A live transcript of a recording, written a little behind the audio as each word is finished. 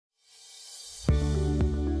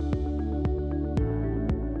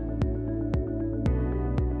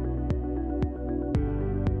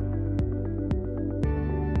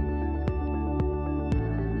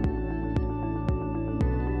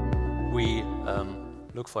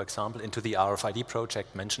look, for example, into the RFID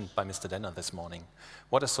project mentioned by Mr. Denner this morning.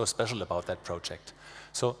 What is so special about that project?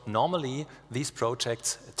 So normally, these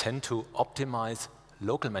projects tend to optimize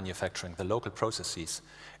local manufacturing, the local processes.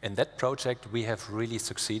 In that project, we have really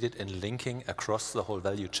succeeded in linking across the whole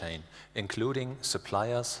value chain, including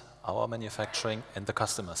suppliers, our manufacturing, and the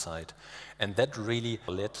customer side. And that really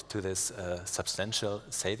led to this substantial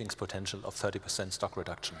savings potential of 30% stock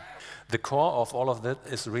reduction. The core of all of that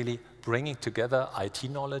is really bringing together IT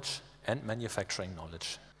knowledge and manufacturing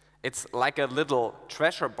knowledge. It's like a little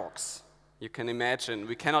treasure box. You can imagine,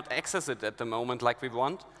 we cannot access it at the moment like we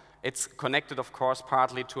want. It's connected, of course,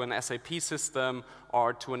 partly to an SAP system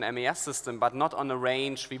or to an MES system, but not on a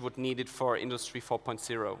range we would need it for Industry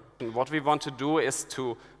 4.0. And what we want to do is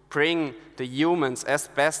to bring the humans as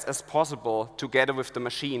best as possible together with the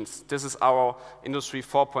machines. This is our Industry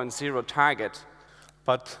 4.0 target.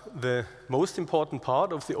 But the most important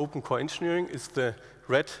part of the open core engineering is the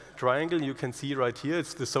red triangle you can see right here.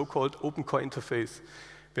 It's the so-called open core interface,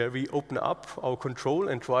 where we open up our control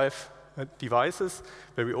and drive devices,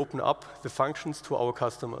 where we open up the functions to our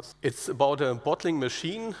customers. It's about a bottling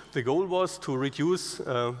machine. The goal was to reduce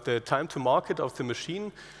the time to market of the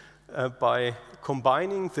machine by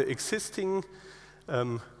combining the existing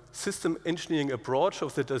system engineering approach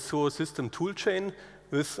of the Dassault system toolchain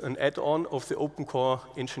with an add-on of the open core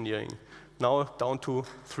engineering. Now down to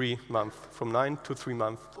 3 months, from 9 to 3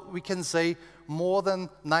 months. We can say more than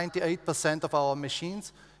 98% of our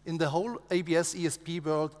machines in the whole ABS ESP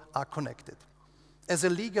world are connected. As a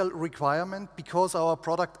legal requirement, because our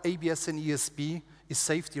product ABS and ESP is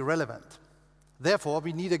safety relevant. Therefore,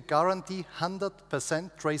 we need a guarantee 100%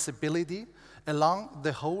 traceability along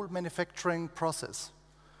the whole manufacturing process.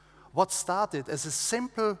 What started as a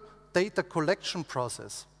simple data collection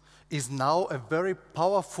process is now a very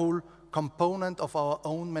powerful component of our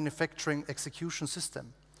own manufacturing execution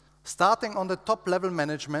system. Starting on the top level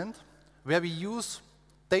management, where we use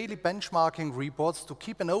daily benchmarking reports to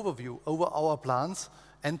keep an overview over our plants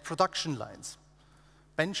and production lines.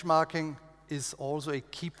 Benchmarking is also a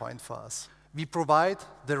key point for us. We provide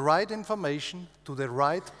the right information to the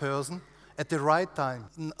right person at the right time.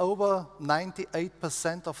 And over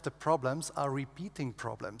 98% of the problems are repeating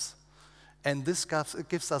problems. And this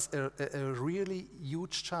gives us a really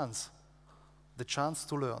huge chance, the chance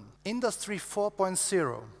to learn. Industry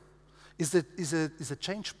 4.0 is a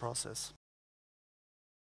change process.